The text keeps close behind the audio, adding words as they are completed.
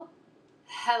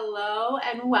Hello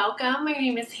and welcome. My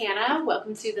name is Hannah.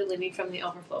 Welcome to the Living from the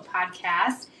Overflow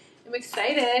podcast. I'm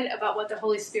excited about what the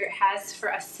Holy Spirit has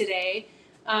for us today.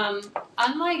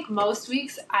 Unlike most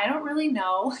weeks, I don't really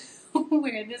know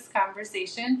where this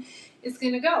conversation is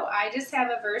going to go. I just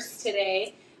have a verse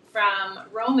today from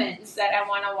Romans that I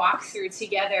want to walk through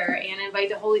together and invite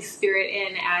the Holy Spirit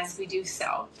in as we do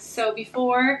so. So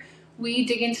before we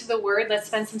dig into the Word, let's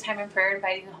spend some time in prayer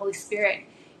inviting the Holy Spirit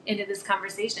into this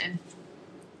conversation.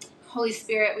 Holy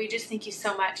Spirit, we just thank you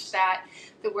so much that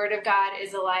the Word of God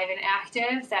is alive and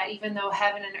active, that even though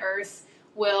heaven and earth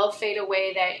will fade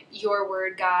away, that your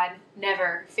Word, God,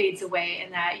 never fades away,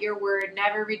 and that your Word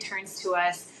never returns to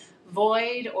us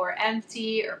void or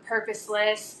empty or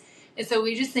purposeless. And so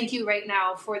we just thank you right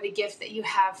now for the gift that you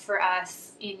have for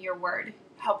us in your Word.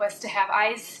 Help us to have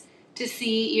eyes to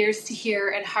see, ears to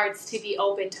hear, and hearts to be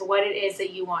open to what it is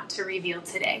that you want to reveal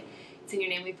today. It's in your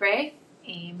name we pray.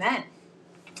 Amen.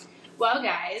 Well,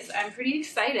 guys, I'm pretty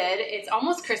excited. It's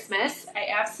almost Christmas. I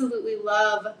absolutely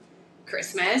love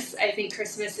Christmas. I think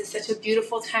Christmas is such a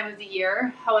beautiful time of the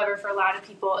year. However, for a lot of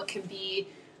people, it can be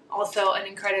also an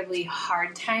incredibly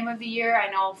hard time of the year. I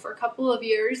know for a couple of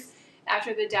years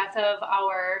after the death of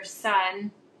our son,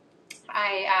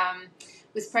 I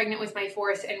was pregnant with my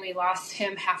fourth, and we lost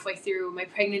him halfway through my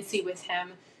pregnancy with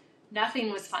him.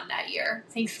 Nothing was fun that year.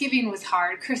 Thanksgiving was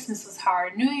hard. Christmas was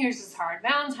hard. New Year's was hard.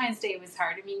 Valentine's Day was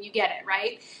hard. I mean, you get it,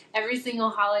 right? Every single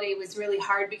holiday was really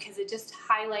hard because it just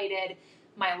highlighted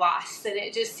my loss. And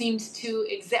it just seemed to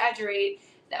exaggerate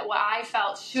that what I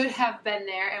felt should have been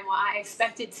there and what I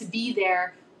expected to be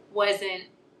there wasn't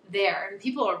there. And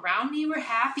people around me were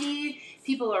happy.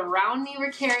 People around me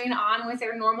were carrying on with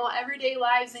their normal everyday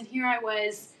lives. And here I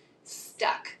was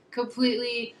stuck,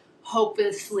 completely,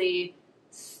 hopelessly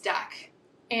stuck.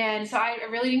 And so I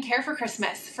really didn't care for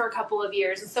Christmas for a couple of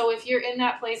years. And so if you're in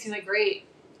that place, you're like, great,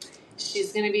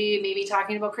 she's going to be maybe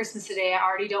talking about Christmas today. I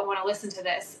already don't want to listen to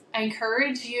this. I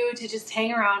encourage you to just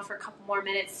hang around for a couple more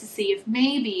minutes to see if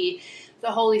maybe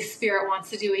the Holy Spirit wants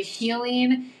to do a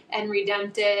healing and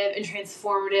redemptive and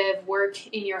transformative work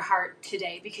in your heart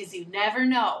today, because you never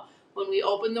know when we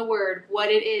open the Word what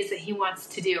it is that He wants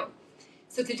to do.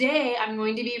 So today I'm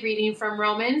going to be reading from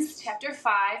Romans chapter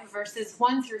 5, verses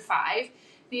 1 through 5.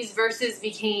 These verses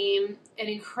became an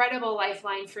incredible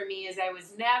lifeline for me as I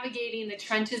was navigating the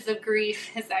trenches of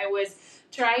grief, as I was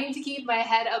trying to keep my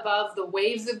head above the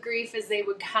waves of grief as they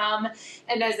would come,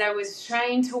 and as I was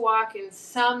trying to walk in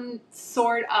some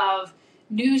sort of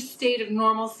new state of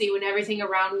normalcy when everything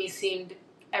around me seemed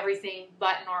everything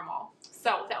but normal.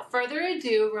 So without further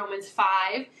ado, Romans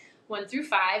 5, 1 through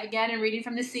 5. Again, I'm reading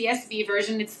from the CSB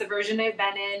version. It's the version I've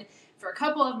been in for a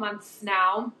couple of months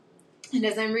now. And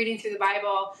as I'm reading through the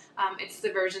Bible, it's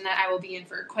the version that I will be in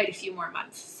for quite a few more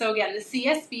months. So again, the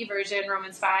CSB version,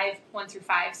 Romans 5, 1 through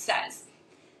 5 says,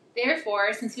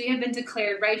 "Therefore, since we have been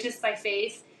declared righteous by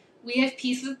faith, we have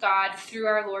peace with God through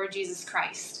our Lord Jesus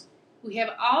Christ. We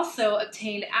have also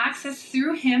obtained access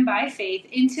through Him by faith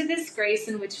into this grace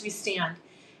in which we stand.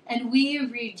 And we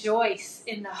rejoice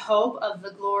in the hope of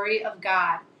the glory of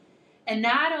God. And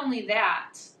not only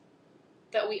that,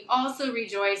 but we also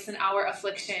rejoice in our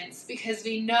afflictions, because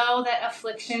we know that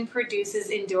affliction produces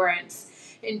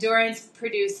endurance. Endurance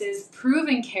produces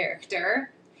proven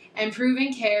character, and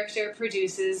proven character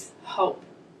produces hope.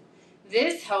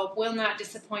 This hope will not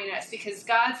disappoint us, because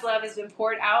God's love has been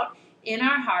poured out in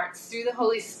our hearts through the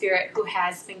Holy Spirit who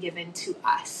has been given to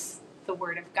us." The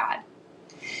Word of God.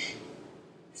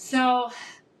 So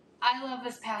I love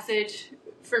this passage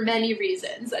for many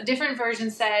reasons. A different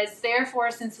version says, "Therefore,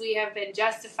 since we have been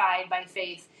justified by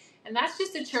faith," and that's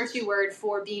just a churchy word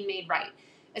for being made right.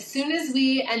 As soon as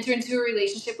we enter into a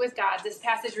relationship with God, this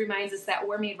passage reminds us that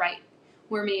we're made right.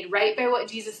 We're made right by what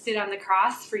Jesus did on the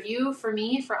cross for you, for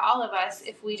me, for all of us,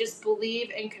 if we just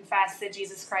believe and confess that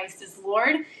Jesus Christ is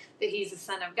Lord, that He's the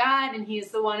Son of God, and He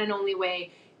is the one and only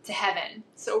way to heaven.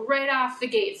 So right off the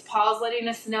gates, Paul's letting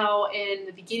us know in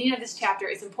the beginning of this chapter,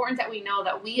 it's important that we know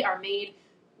that we are made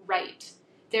right.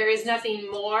 There is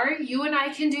nothing more you and I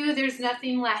can do. There's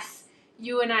nothing less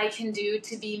you and I can do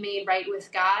to be made right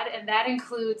with God. And that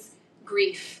includes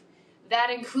grief.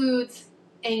 That includes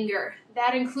anger.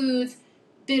 That includes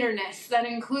bitterness. That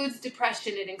includes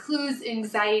depression. It includes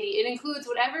anxiety. It includes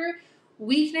whatever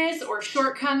weakness or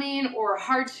shortcoming or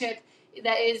hardship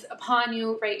that is upon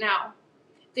you right now.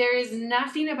 There is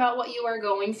nothing about what you are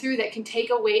going through that can take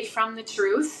away from the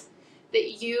truth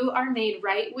that you are made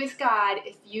right with God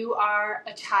if you are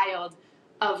a child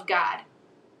of God.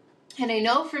 And I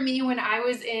know for me, when I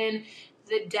was in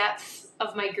the depths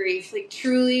of my grief, like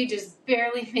truly just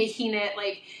barely making it,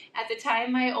 like at the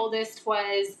time my oldest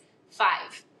was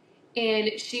 5.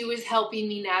 And she was helping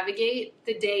me navigate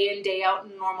the day in, day out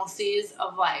normalcies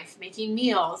of life, making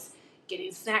meals,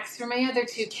 getting snacks for my other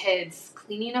 2 kids,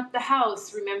 cleaning up the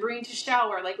house, remembering to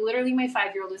shower. Like literally my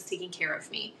 5-year-old was taking care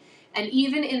of me. And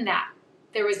even in that,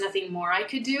 there was nothing more I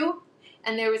could do.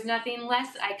 And there was nothing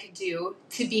less I could do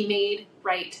to be made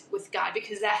right with God,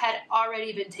 because that had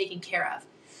already been taken care of.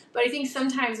 But I think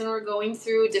sometimes when we're going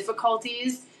through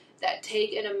difficulties that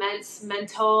take an immense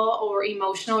mental or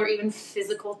emotional or even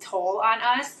physical toll on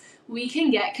us, we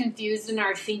can get confused in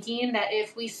our thinking that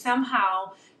if we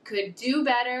somehow could do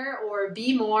better or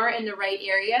be more in the right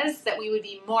areas, that we would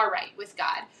be more right with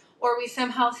God. Or we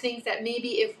somehow think that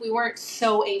maybe if we weren't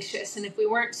so anxious and if we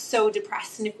weren't so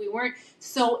depressed and if we weren't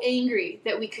so angry,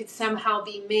 that we could somehow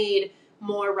be made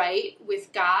more right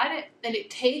with God. And it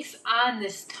takes on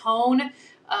this tone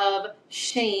of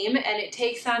shame, and it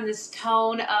takes on this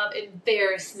tone of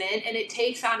embarrassment, and it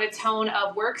takes on a tone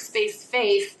of works-based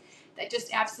faith that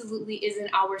just absolutely isn't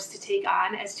ours to take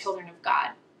on as children of God.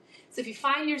 So if you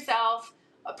find yourself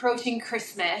approaching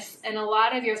Christmas and a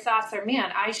lot of your thoughts are,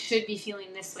 man, I should be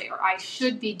feeling this way, or I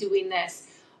should be doing this,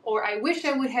 or I wish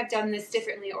I would have done this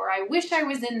differently, or I wish I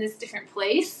was in this different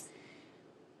place,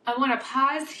 I want to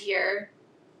pause here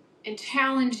and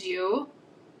challenge you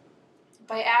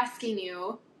by asking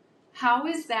you, how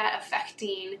is that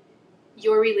affecting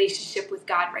your relationship with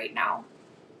God right now?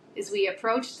 As we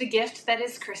approach the gift that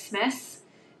is Christmas,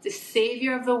 the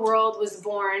Savior of the world was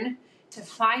born to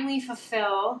finally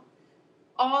fulfill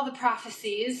all the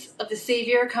prophecies of the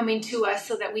Savior coming to us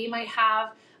so that we might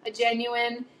have a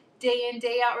genuine day in,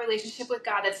 day out relationship with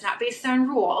God that's not based on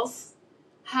rules.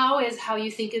 How is how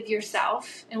you think of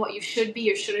yourself and what you should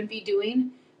be or shouldn't be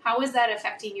doing, how is that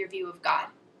affecting your view of God?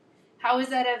 How is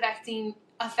that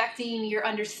affecting your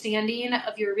understanding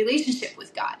of your relationship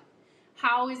with God?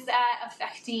 How is that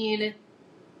affecting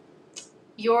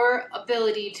your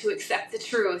ability to accept the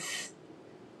truth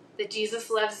that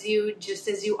Jesus loves you just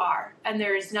as you are, and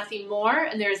there is nothing more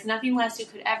and there is nothing less you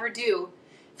could ever do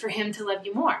for him to love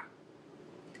you more?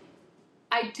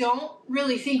 I don't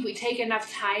really think we take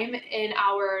enough time in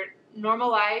our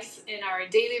normal lives, in our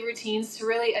daily routines, to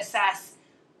really assess,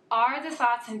 are the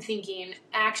thoughts I'm thinking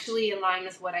actually in line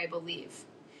with what I believe?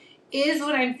 Is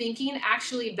what I'm thinking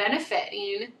actually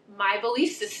benefiting my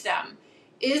belief system?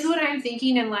 Is what I'm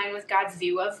thinking in line with God's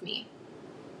view of me?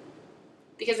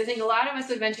 Because I think a lot of us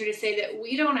would venture to say that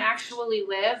we don't actually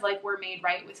live like we're made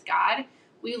right with God.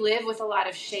 We live with a lot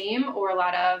of shame or a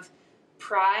lot of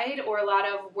pride or a lot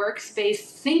of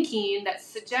works-based thinking that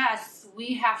suggests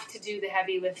we have to do the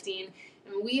heavy lifting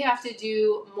and we have to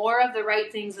do more of the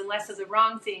right things and less of the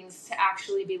wrong things to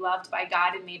actually be loved by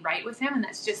God and made right with him, and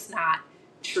that's just not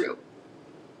true.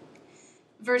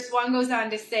 Verse 1 goes on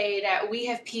to say that we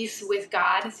have peace with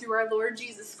God through our Lord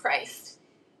Jesus Christ.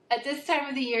 At this time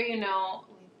of the year,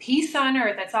 peace on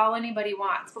earth, that's all anybody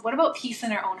wants. But what about peace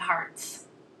in our own hearts?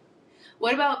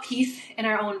 What about peace in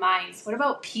our own minds? What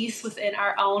about peace within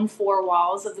our own 4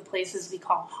 walls of the places we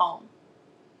call home?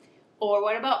 Or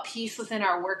what about peace within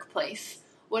our workplace?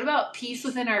 What about peace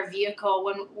within our vehicle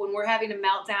when we're having a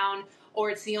meltdown,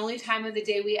 or it's the only time of the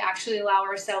day we actually allow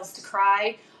ourselves to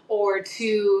cry or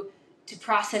to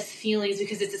process feelings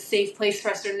because it's a safe place for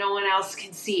us or no one else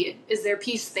can see it? Is there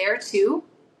peace there too?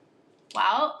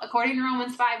 Well, according to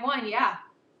Romans 5:1, yeah.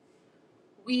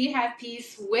 We have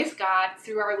peace with God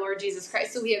through our Lord Jesus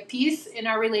Christ. So we have peace in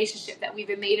our relationship that we've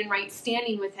been made in right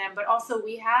standing with him, but also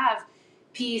we have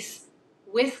peace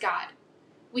with God.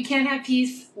 We can't have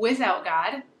peace without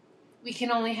God. We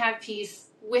can only have peace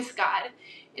with God.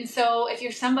 And so if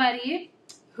you're somebody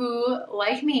who,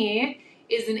 like me,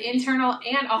 is an internal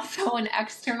and also an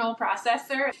external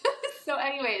processor. So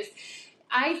anyways,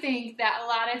 I think that a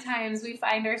lot of times we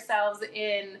find ourselves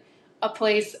in a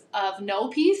place of no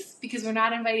peace because we're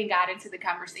not inviting God into the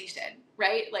conversation,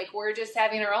 right? Like we're just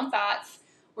having our own thoughts,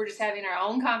 we're just having our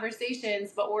own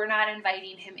conversations, but we're not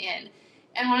inviting him in.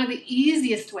 And one of the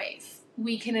easiest ways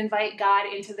we can invite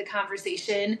God into the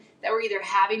conversation that we're either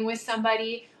having with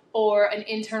somebody or an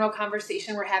internal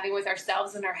conversation we're having with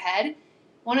ourselves in our head,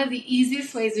 one of the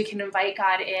easiest ways we can invite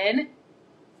God in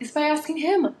is by asking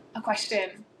him a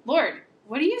question. Lord,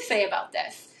 what do you say about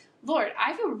this? Lord,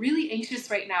 I feel really anxious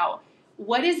right now.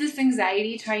 What is this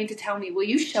anxiety trying to tell me? Will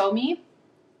you show me?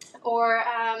 Or,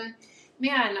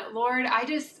 man, Lord,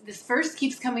 this verse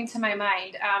keeps coming to my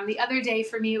mind. The other day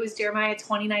for me, it was Jeremiah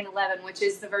 29:11, which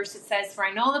is the verse that says, "For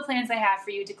I know the plans I have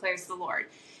for you, declares the Lord."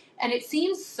 And it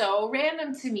seems so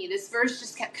random to me. This verse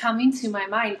just kept coming to my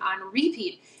mind on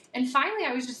repeat. And finally,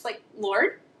 I was just like,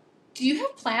 Lord, do you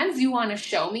have plans you want to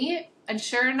show me? And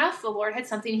sure enough, the Lord had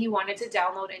something he wanted to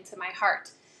download into my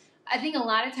heart. I think a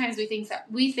lot of times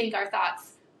we think our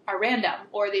thoughts are random,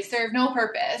 or they serve no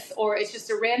purpose, or it's just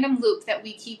a random loop that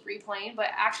we keep replaying. But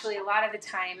actually, a lot of the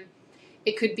time,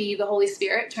 it could be the Holy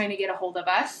Spirit trying to get a hold of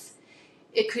us.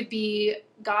 It could be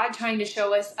God trying to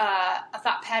show us a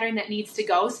thought pattern that needs to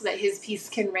go so that his peace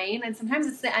can reign. And sometimes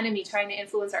it's the enemy trying to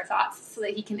influence our thoughts so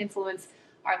that he can influence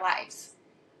our lives.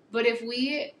 But if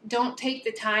we don't take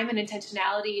the time and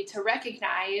intentionality to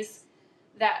recognize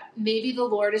that maybe the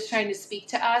Lord is trying to speak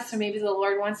to us, or maybe the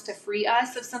Lord wants to free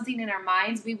us of something in our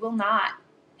minds, we will not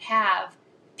have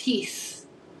peace.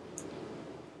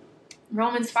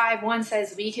 Romans 5:1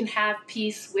 says we can have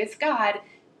peace with God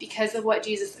because of what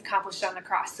Jesus accomplished on the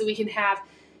cross. So we can have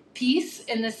peace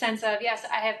in the sense of, yes,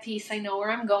 I have peace. I know where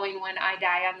I'm going when I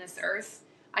die on this earth.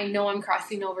 I know I'm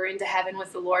crossing over into heaven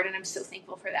with the Lord, and I'm so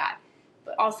thankful for that.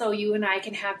 But also you and I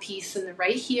can have peace in the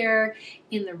right here,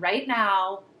 in the right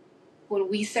now, when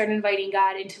we start inviting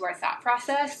God into our thought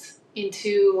process,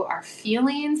 into our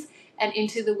feelings, and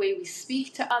into the way we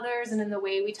speak to others and in the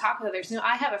way we talk with others.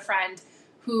 I have a friend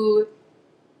who,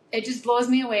 it just blows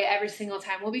me away every single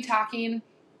time. We'll be talking,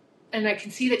 and I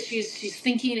can see that she's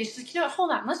thinking, and she's like,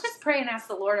 hold on, let's just pray and ask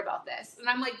the Lord about this. And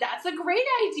I'm like, that's a great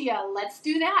idea. Let's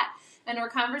do that. And our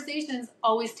conversations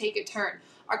always take a turn.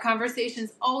 Our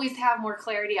conversations always have more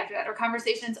clarity after that. Our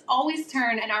conversations always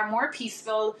turn and are more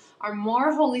peaceful, are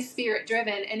more Holy Spirit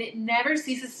driven. And it never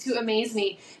ceases to amaze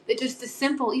me that just a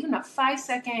simple, even a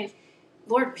 5-second,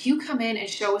 Lord, will you come in and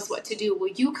show us what to do?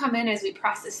 Will you come in as we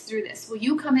process through this? Will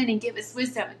you come in and give us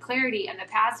wisdom and clarity and the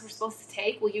paths we're supposed to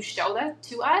take? Will you show that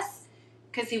to us?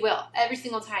 Because he will. Every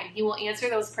single time. He will answer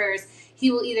those prayers.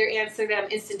 He will either answer them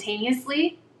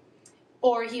instantaneously,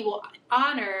 or he will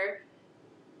honor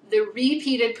the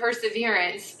repeated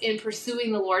perseverance in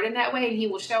pursuing the Lord in that way, and he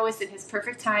will show us in his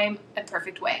perfect time and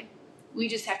perfect way. We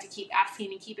just have to keep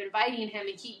asking and keep inviting him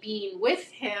and keep being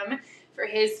with him for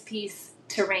his peace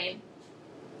to reign.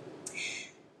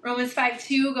 Romans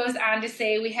 5:2 goes on to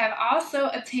say, we have also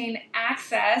obtained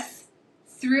access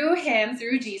through him,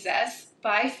 through Jesus,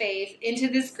 by faith, into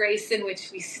this grace in which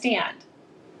we stand.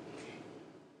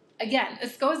 Again,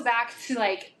 this goes back to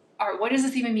what does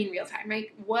this even mean real time,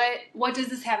 right? What does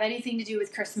this have anything to do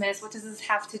with Christmas? What does this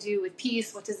have to do with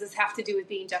peace? What does this have to do with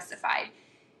being justified?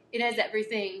 It has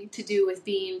everything to do with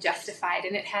being justified,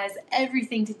 and it has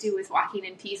everything to do with walking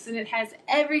in peace, and it has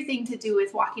everything to do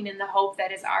with walking in the hope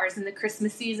that is ours in the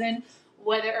Christmas season,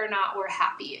 whether or not we're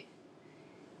happy.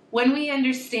 When we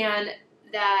understand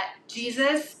that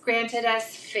Jesus granted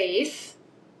us faith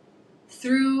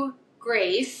through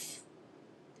grace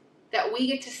that we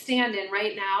get to stand in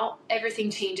right now, everything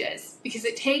changes, because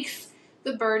it takes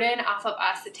the burden off of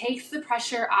us. It takes the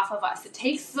pressure off of us. It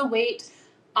takes the weight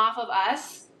off of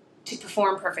us to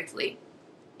perform perfectly.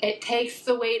 It takes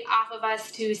the weight off of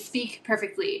us to speak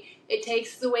perfectly. It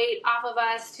takes the weight off of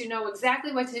us to know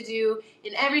exactly what to do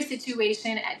in every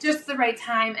situation at just the right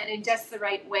time and in just the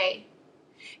right way.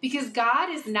 Because God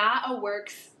is not a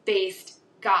works-based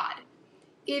God.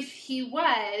 If he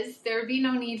was, there would be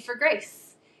no need for grace.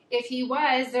 If he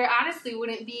was, there honestly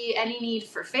wouldn't be any need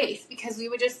for faith, because we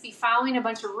would just be following a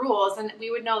bunch of rules, and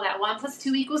we would know that 1 +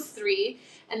 2 = 3,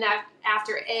 and that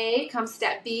after A comes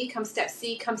step B, comes step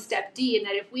C, comes step D, and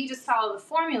that if we just follow the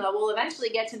formula, we'll eventually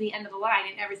get to the end of the line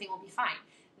and everything will be fine.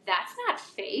 That's not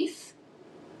faith.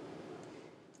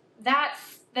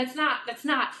 That's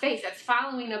not faith. That's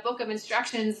following a book of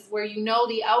instructions where you know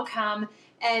the outcome,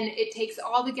 and it takes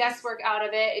all the guesswork out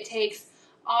of it. It takes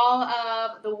all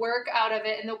of the work out of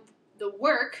it. And the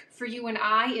work for you and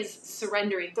I is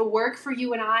surrendering. The work for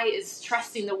you and I is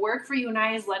trusting. The work for you and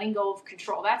I is letting go of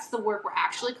control. That's the work we're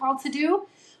actually called to do.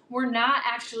 We're not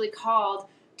actually called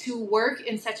to work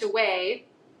in such a way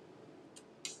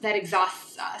that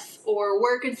exhausts us, or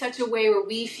work in such a way where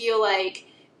we feel like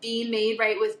being made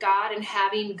right with God and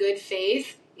having good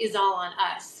faith is all on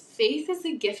us. Faith is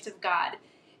a gift of God.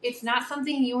 It's not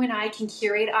something you and I can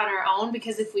curate on our own,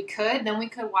 because if we could, then we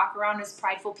could walk around as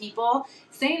prideful people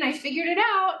saying, I figured it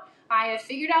out. I have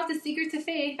figured out the secret to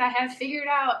faith. I have figured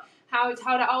out how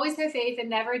to always have faith and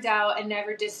never doubt and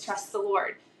never distrust the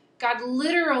Lord. God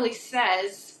literally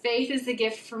says faith is a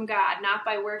gift from God, not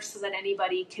by works so that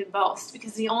anybody can boast,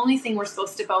 because the only thing we're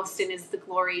supposed to boast in is the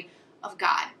glory of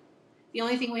God. The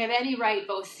only thing we have any right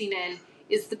boasting in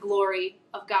is the glory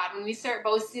of God. When we start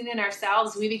boasting in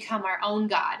ourselves, we become our own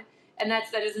God. And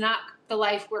that is not the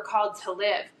life we're called to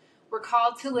live. We're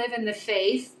called to live in the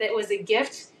faith that was a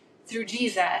gift through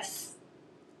Jesus,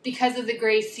 because of the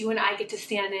grace you and I get to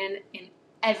stand in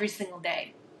every single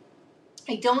day.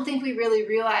 I don't think we really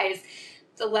realize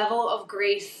the level of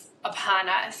grace upon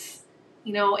us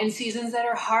In seasons that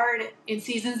are hard, in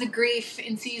seasons of grief,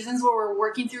 in seasons where we're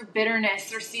working through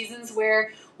bitterness, or seasons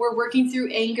where we're working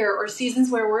through anger, or seasons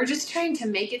where we're just trying to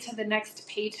make it to the next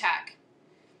paycheck.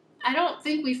 I don't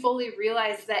think we fully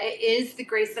realize that it is the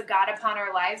grace of God upon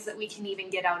our lives that we can even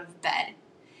get out of bed.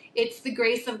 It's the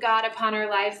grace of God upon our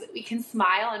lives that we can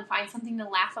smile and find something to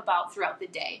laugh about throughout the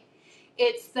day.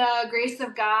 It's the grace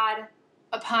of God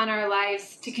upon our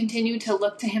lives to continue to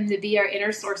look to Him to be our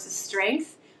inner source of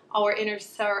strength, our inner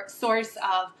source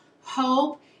of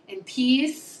hope and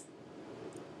peace.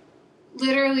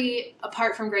 Literally,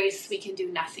 apart from grace, we can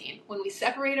do nothing. When we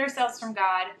separate ourselves from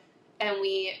God and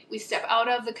we step out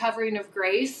of the covering of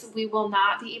grace, we will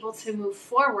not be able to move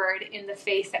forward in the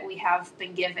faith that we have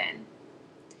been given.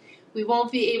 We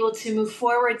won't be able to move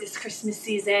forward this Christmas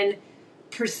season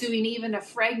pursuing even a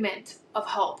fragment of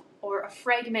hope or a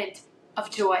fragment of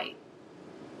joy.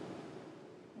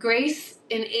 Grace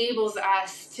enables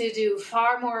us to do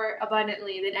far more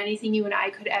abundantly than anything you and I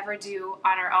could ever do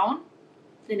on our own,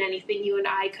 than anything you and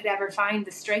I could ever find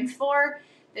the strength for,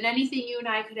 than anything you and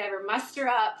I could ever muster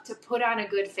up to put on a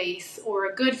good face or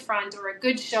a good front or a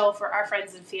good show for our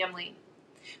friends and family.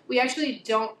 We actually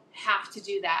don't have to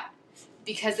do that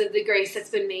because of the grace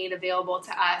that's been made available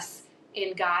to us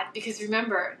in God. Because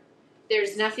remember,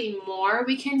 there's nothing more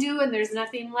we can do and there's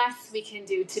nothing less we can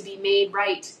do to be made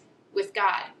right with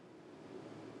God.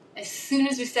 As soon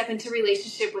as we step into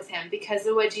relationship with Him, because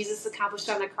of what Jesus accomplished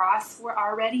on the cross, we're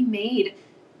already made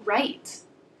right.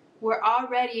 We're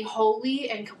already wholly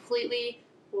and completely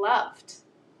loved.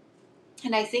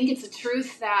 And I think it's a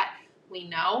truth that we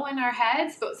know in our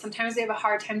heads, but sometimes we have a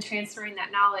hard time transferring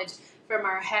that knowledge from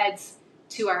our heads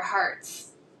to our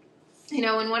hearts. And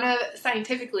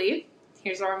scientifically,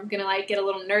 here's where I'm going to get a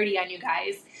little nerdy on you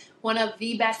guys. One of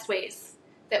the best ways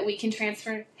that we can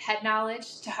transfer head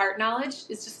knowledge to heart knowledge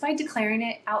is just by declaring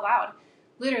it out loud.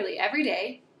 Literally every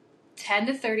day, 10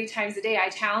 to 30 times a day, I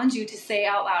challenge you to say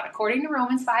out loud, according to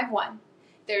Romans 5:1,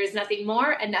 there is nothing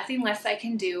more and nothing less I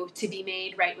can do to be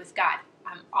made right with God.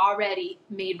 I'm already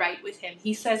made right with Him.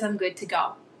 He says I'm good to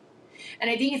go. And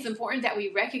I think it's important that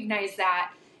we recognize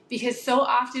that, because so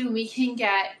often we can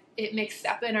get it mixed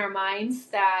up in our minds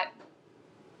that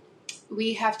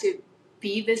we have to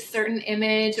be this certain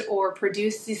image or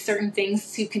produce these certain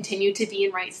things to continue to be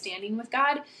in right standing with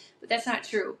God. But that's not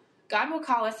true. God will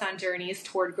call us on journeys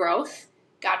toward growth.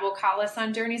 God will call us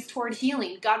on journeys toward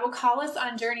healing. God will call us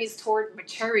on journeys toward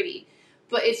maturity.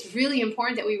 But it's really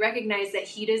important that we recognize that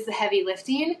He does the heavy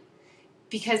lifting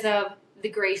because of the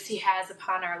grace He has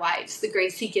upon our lives, the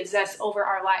grace He gives us over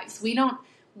our lives. We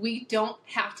don't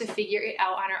have to figure it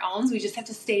out on our own. We just have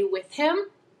to stay with Him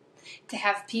to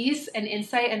have peace and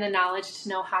insight and the knowledge to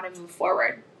know how to move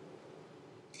forward.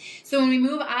 So when we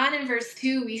move on in verse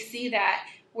 2, we see that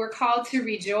we're called to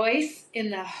rejoice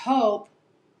in the hope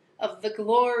of the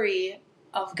glory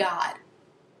of God.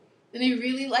 And I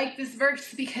really like this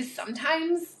verse because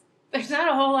sometimes there's not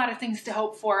a whole lot of things to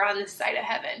hope for on this side of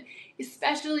heaven,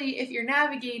 especially if you're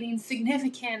navigating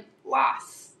significant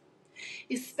loss,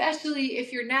 especially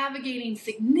if you're navigating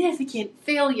significant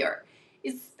failure,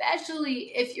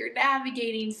 especially if you're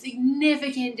navigating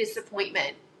significant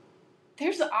disappointment.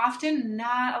 There's often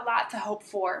not a lot to hope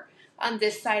for on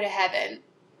this side of heaven.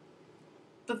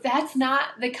 But that's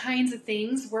not the kinds of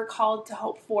things we're called to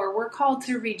hope for. We're called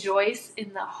to rejoice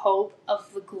in the hope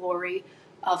of the glory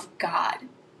of God.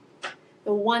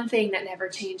 The one thing that never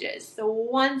changes, the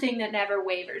one thing that never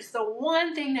wavers, the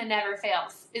one thing that never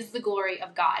fails is the glory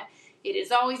of God. It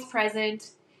is always present.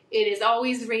 It is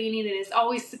always reigning. It is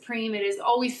always supreme. It is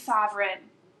always sovereign.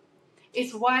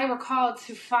 It's why we're called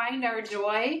to find our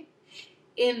joy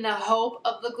in the hope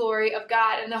of the glory of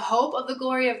God. And the hope of the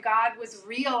glory of God was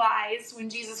realized when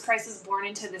Jesus Christ was born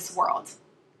into this world.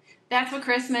 That's what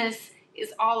Christmas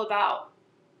is all about.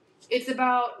 It's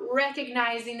about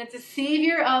recognizing that the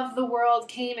Savior of the world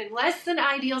came in less than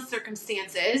ideal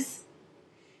circumstances,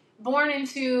 born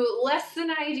into less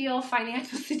than ideal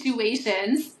financial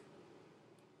situations,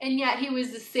 and yet He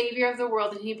was the Savior of the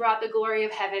world, and He brought the glory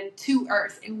of heaven to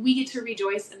earth. And we get to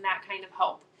rejoice in that kind of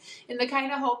hope. In the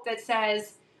kind of hope that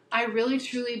says, I really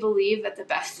truly believe that the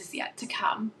best is yet to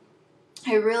come.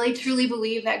 I really truly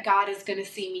believe that God is going to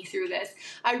see me through this.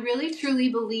 I really truly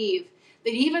believe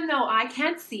that even though I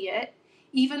can't see it,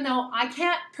 even though I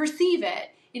can't perceive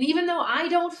it, and even though I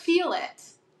don't feel it,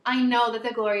 I know that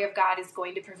the glory of God is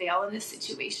going to prevail in this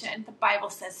situation. The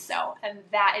Bible says so, and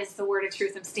that is the word of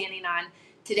truth I'm standing on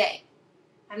today.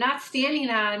 I'm not standing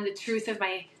on the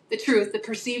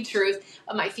perceived truth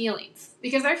of my feelings,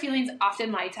 because our feelings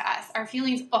often lie to us. Our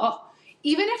feelings,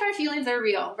 even if our feelings are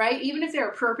real, right? Even if they're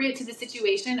appropriate to the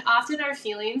situation, often our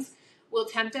feelings will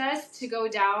tempt us to go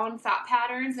down thought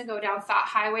patterns and go down thought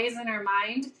highways in our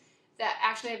mind that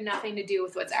actually have nothing to do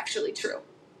with what's actually true.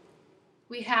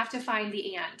 We have to find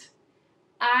the and.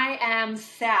 I am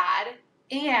sad,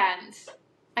 and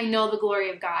I know the glory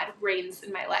of God reigns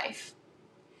in my life.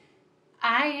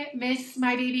 I miss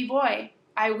my baby boy.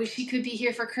 I wish he could be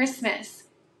here for Christmas.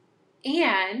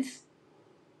 And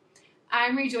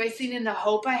I'm rejoicing in the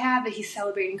hope I have that he's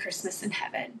celebrating Christmas in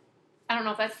heaven. I don't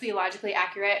know if that's theologically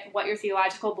accurate, what your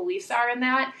theological beliefs are in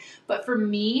that, but for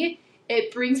me,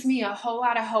 it brings me a whole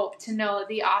lot of hope to know that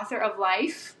the author of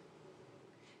life,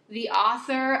 the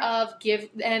author of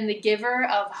and the giver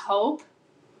of hope,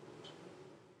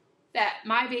 that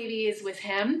my baby is with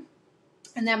him,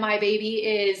 and that my baby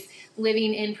is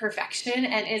living in perfection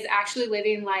and is actually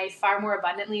living life far more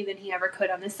abundantly than he ever could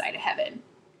on this side of heaven.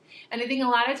 And I think a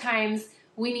lot of times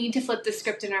we need to flip the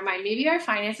script in our mind. Maybe our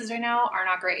finances right now are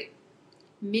not great.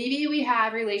 Maybe we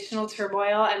have relational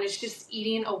turmoil and it's just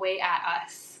eating away at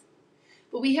us.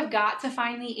 But we have got to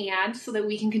find the and so that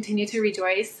we can continue to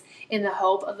rejoice in the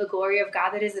hope of the glory of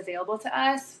God that is available to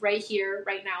us right here,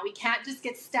 right now. We can't just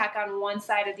get stuck on one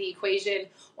side of the equation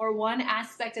or one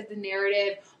aspect of the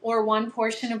narrative or one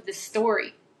portion of the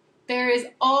story. There is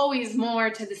always more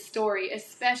to the story,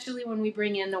 especially when we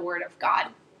bring in the Word of God.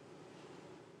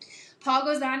 Paul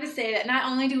goes on to say that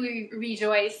not only do we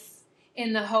rejoice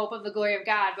in the hope of the glory of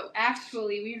God, but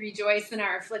actually we rejoice in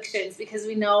our afflictions because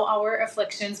we know our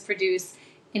afflictions produce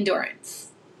endurance.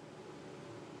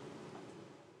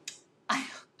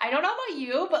 I don't know about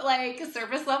you, but like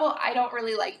surface level, I don't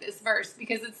really like this verse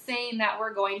because it's saying that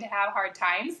we're going to have hard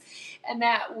times and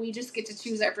that we just get to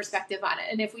choose our perspective on it.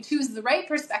 And if we choose the right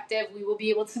perspective, we will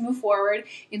be able to move forward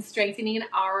in strengthening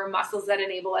our muscles that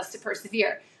enable us to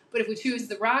persevere. But if we choose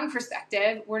the wrong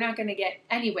perspective, we're not going to get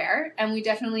anywhere. And we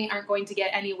definitely aren't going to get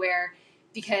anywhere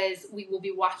because we will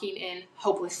be walking in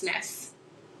hopelessness.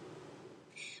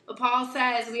 But Paul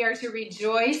says we are to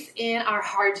rejoice in our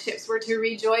hardships. We're to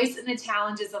rejoice in the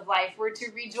challenges of life. We're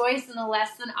to rejoice in the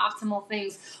less than optimal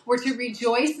things. We're to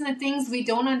rejoice in the things we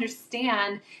don't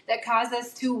understand that cause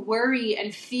us to worry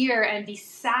and fear and be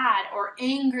sad or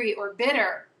angry or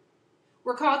bitter.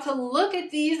 We're called to look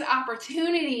at these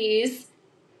opportunities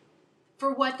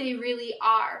for what they really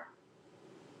are.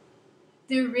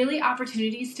 They're really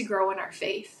opportunities to grow in our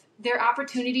faith. They're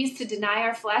opportunities to deny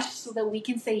our flesh so that we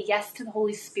can say yes to the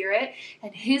Holy Spirit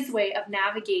and His way of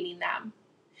navigating them.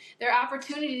 They're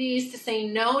opportunities to say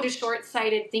no to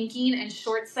short-sighted thinking and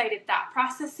short-sighted thought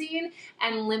processing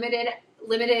and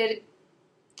limited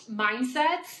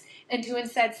mindsets, and to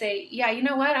instead say, yeah, you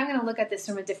know what? I'm going to look at this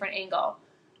from a different angle.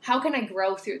 How can I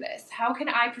grow through this? How can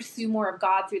I pursue more of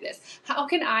God through this? How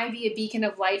can I be a beacon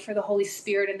of light for the Holy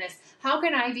Spirit in this? How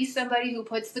can I be somebody who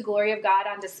puts the glory of God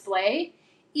on display,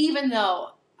 even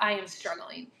though I am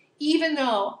struggling, even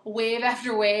though wave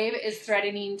after wave is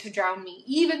threatening to drown me,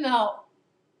 even though,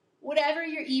 whatever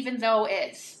your even though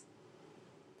is?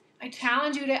 I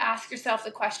challenge you to ask yourself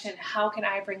the question, how can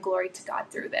I bring glory to God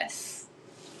through this?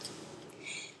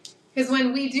 Because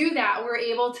when we do that, we're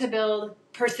able to build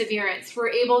perseverance.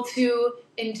 We're able to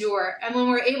endure. And when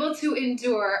we're able to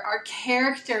endure, our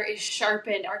character is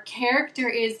sharpened. Our character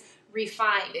is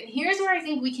refined. And here's where I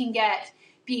think we can get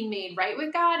being made right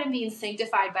with God and being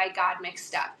sanctified by God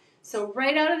mixed up. So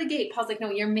right out of the gate, Paul's like, no,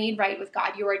 you're made right with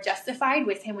God. You are justified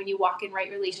with Him when you walk in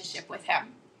right relationship with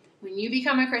Him. When you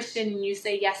become a Christian and you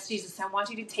say, yes, Jesus, I want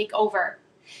you to take over,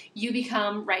 you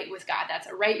become right with God. That's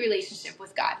a right relationship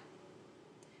with God.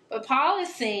 But Paul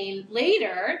is saying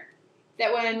later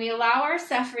that when we allow our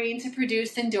suffering to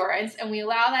produce endurance and we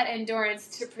allow that endurance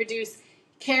to produce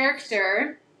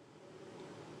character,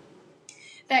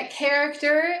 that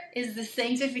character is the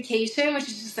sanctification, which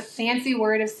is just a fancy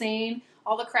word of saying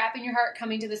all the crap in your heart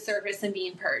coming to the surface and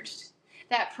being purged.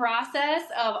 That process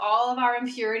of all of our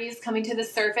impurities coming to the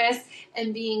surface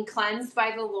and being cleansed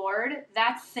by the Lord,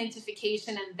 that's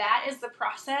sanctification, and that is the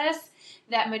process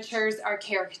that matures our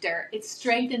character. It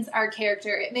strengthens our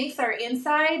character. It makes our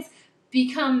insides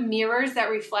become mirrors that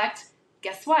reflect,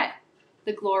 guess what?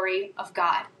 The glory of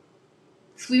God.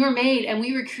 So we were made and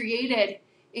we were created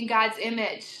in God's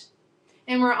image.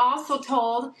 And we're also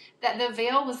told that the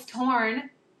veil was torn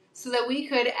so that we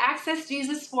could access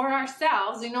Jesus for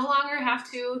ourselves. We no longer have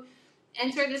to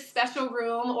enter this special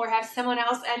room or have someone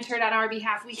else enter it on our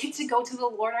behalf. We get to go to the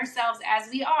Lord ourselves as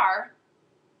we are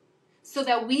so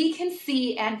that we can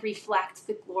see and reflect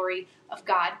the glory of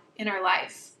God in our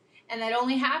lives. And that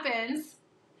only happens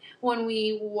when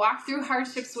we walk through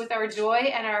hardships with our joy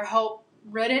and our hope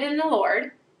rooted in the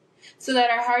Lord, so that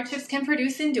our hardships can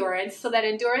produce endurance, so that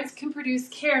endurance can produce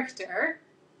character,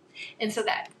 and so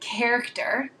that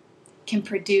character can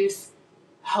produce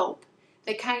hope.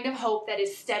 The kind of hope that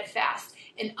is steadfast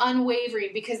and unwavering,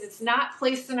 because it's not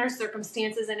placed in our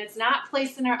circumstances, and it's not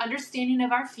placed in our understanding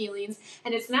of our feelings,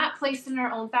 and it's not placed in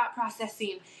our own thought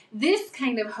processing. This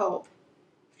kind of hope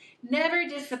never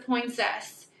disappoints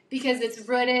us because it's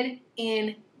rooted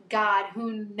in God,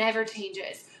 who never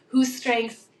changes, whose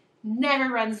strength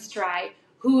never runs dry,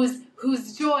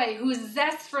 whose joy, whose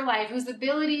zest for life, whose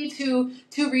ability to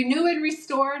renew and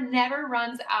restore never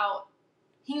runs out.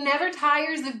 He never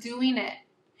tires of doing it.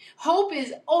 Hope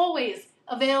is always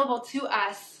available to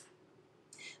us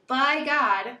by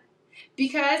God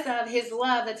because of his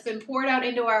love that's been poured out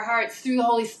into our hearts through the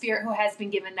Holy Spirit who has been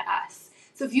given to us.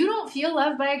 So if you don't feel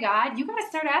loved by God, you got to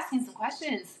start asking some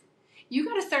questions. You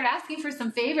got to start asking for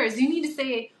some favors. You need to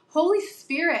say, Holy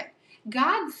Spirit,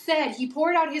 God said he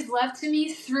poured out his love to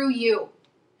me through you.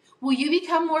 Will you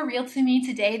become more real to me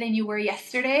today than you were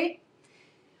yesterday?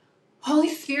 Holy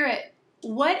Spirit,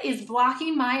 what is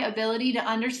blocking my ability to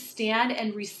understand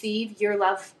and receive your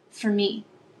love for me?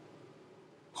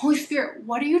 Holy Spirit,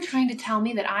 what are you trying to tell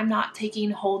me that I'm not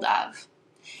taking hold of?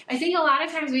 I think a lot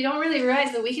of times we don't really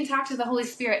realize that we can talk to the Holy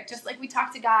Spirit just like we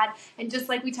talk to God and just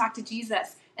like we talk to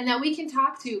Jesus. And that we can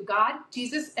talk to God,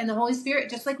 Jesus, and the Holy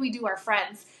Spirit just like we do our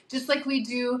friends, just like we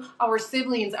do our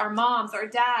siblings, our moms, our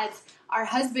dads, our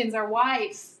husbands, our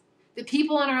wives, the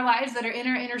people in our lives that are in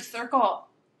our inner circle.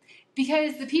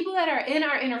 Because the people that are in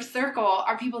our inner circle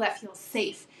are people that feel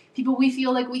safe, people we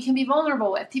feel like we can be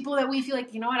vulnerable with, people that we feel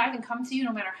like, you know what, I can come to you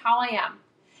no matter how I am.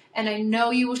 And I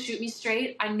know you will shoot me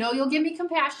straight. I know you'll give me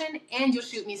compassion and you'll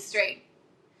shoot me straight.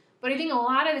 But I think a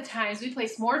lot of the times we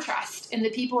place more trust in the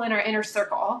people in our inner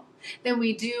circle than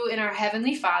we do in our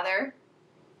Heavenly Father,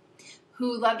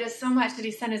 who loved us so much that he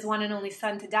sent his one and only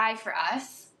Son to die for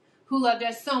us, who loved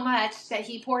us so much that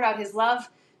he poured out his love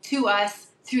to us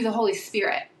through the Holy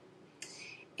Spirit.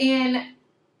 And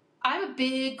I'm a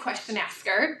big question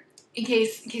asker, in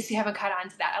case you haven't caught on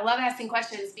to that. I love asking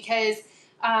questions because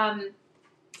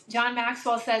John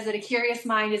Maxwell says that a curious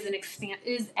mind is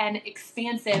an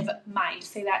expansive mind.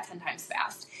 Say that 10 times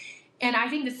fast. And I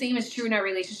think the same is true in our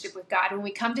relationship with God. When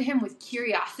we come to him with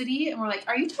curiosity and we're like,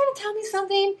 are you trying to tell me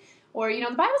something? Or, the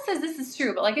Bible says this is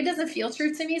true, but it doesn't feel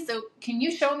true to me. So can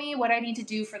you show me what I need to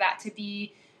do for that to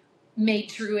be made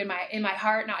true in my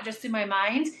heart, not just in my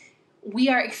mind? We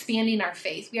are expanding our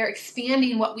faith. We are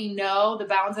expanding what we know, the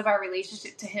bounds of our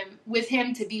relationship with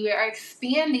him to be. We are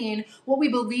expanding what we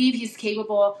believe he's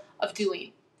capable of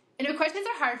doing. And if questions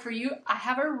are hard for you, I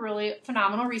have a really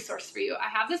phenomenal resource for you. I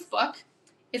have this book.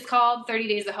 It's called 30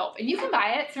 Days of Hope. And you can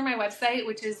buy it through my website,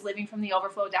 which is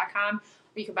livingfromtheoverflow.com,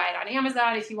 or you can buy it on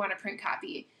Amazon if you want a print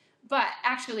copy. But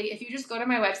actually, if you just go to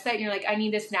my website and you're like, I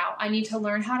need this now. I need to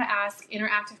learn how to ask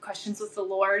interactive questions with the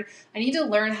Lord. I need to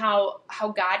learn how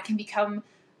God can become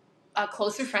a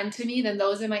closer friend to me than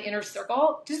those in my inner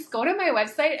circle. Just go to my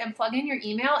website and plug in your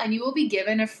email, and you will be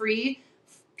given a free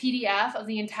PDF of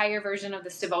the entire version of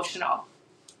this devotional.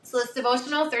 So this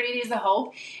devotional, 30 Days of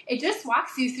Hope, it just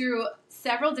walks you through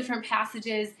several different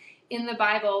passages in the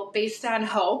Bible based on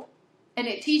hope. And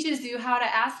it teaches you how to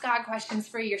ask God questions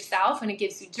for yourself, and it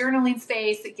gives you journaling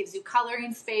space. It gives you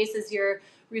coloring space as you're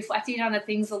reflecting on the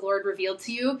things the Lord revealed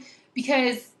to you.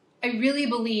 Because I really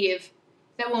believe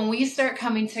that when we start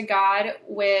coming to God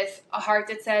with a heart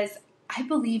that says, I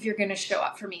believe you're going to show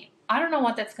up for me. I don't know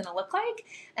what that's going to look like,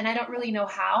 and I don't really know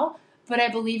how, but I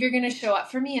believe you're going to show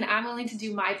up for me, and I'm willing to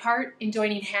do my part in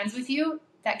joining hands with you,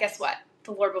 that guess what?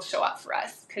 The Lord will show up for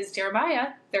us. Because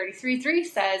Jeremiah 33:3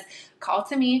 says, call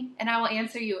to me and I will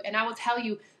answer you, and I will tell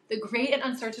you the great and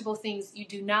unsearchable things you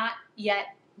do not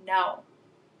yet know.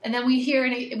 And then we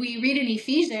read in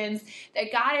Ephesians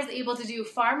that God is able to do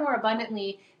far more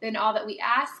abundantly than all that we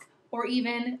ask or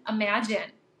even imagine.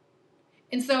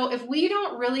 And so if we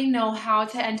don't really know how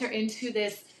to enter into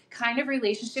this kind of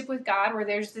relationship with God where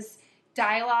there's this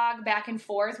dialogue back and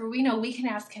forth where we know we can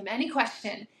ask him any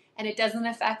question and it doesn't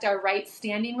affect our right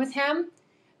standing with him,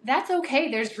 that's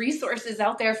okay. There's resources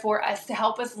out there for us to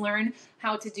help us learn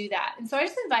how to do that. And so I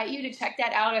just invite you to check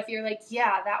that out if you're like,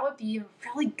 yeah, that would be a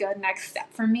really good next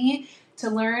step for me to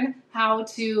learn how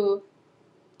to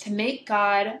make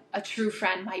God a true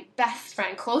friend, my best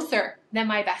friend, closer than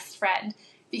my best friend.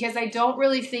 Because I don't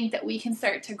really think that we can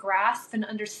start to grasp and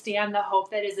understand the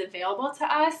hope that is available to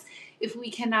us if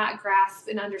we cannot grasp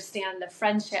and understand the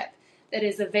friendship that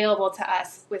is available to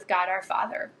us with God our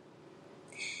Father.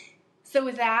 So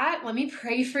with that, let me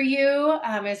pray for you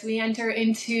as we enter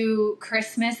into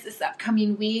Christmas this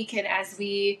upcoming week, and as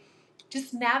we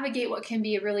just navigate what can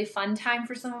be a really fun time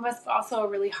for some of us, but also a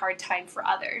really hard time for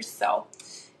others. So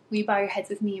will you bow your heads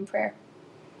with me in prayer?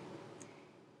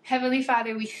 Heavenly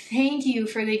Father, we thank you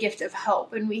for the gift of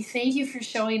hope, and we thank you for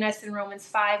showing us in Romans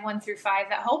 5, 1 through 5,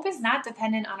 that hope is not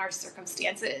dependent on our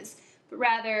circumstances, but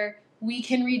rather we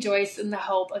can rejoice in the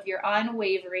hope of your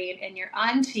unwavering and your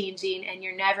unchanging and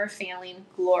your never failing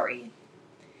glory.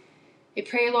 I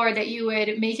pray, Lord, that you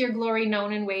would make your glory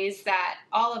known in ways that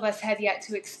all of us have yet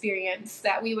to experience,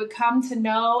 that we would come to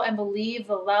know and believe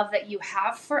the love that you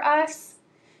have for us,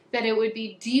 that it would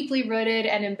be deeply rooted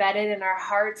and embedded in our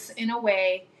hearts in a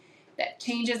way that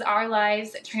changes our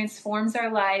lives, that transforms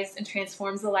our lives, and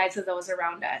transforms the lives of those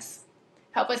around us.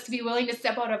 Help us to be willing to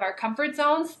step out of our comfort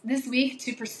zones this week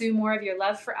to pursue more of your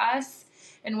love for us,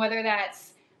 and whether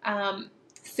that's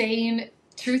saying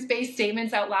truth-based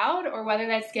statements out loud, or whether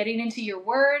that's getting into your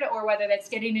word, or whether that's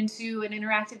getting into an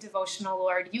interactive devotional,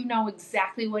 Lord, you know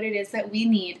exactly what it is that we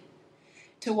need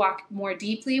to walk more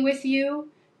deeply with you,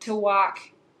 to walk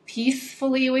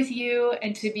peacefully with you,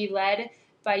 and to be led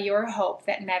by your hope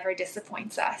that never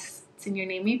disappoints us. It's in your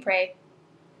name we pray.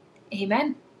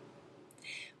 Amen.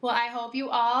 Well, I hope you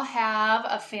all have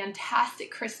a fantastic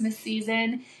Christmas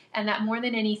season, and that more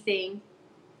than anything,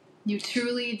 you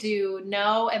truly do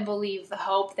know and believe the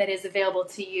hope that is available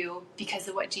to you because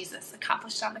of what Jesus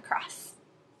accomplished on the cross.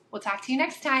 We'll talk to you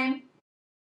next time.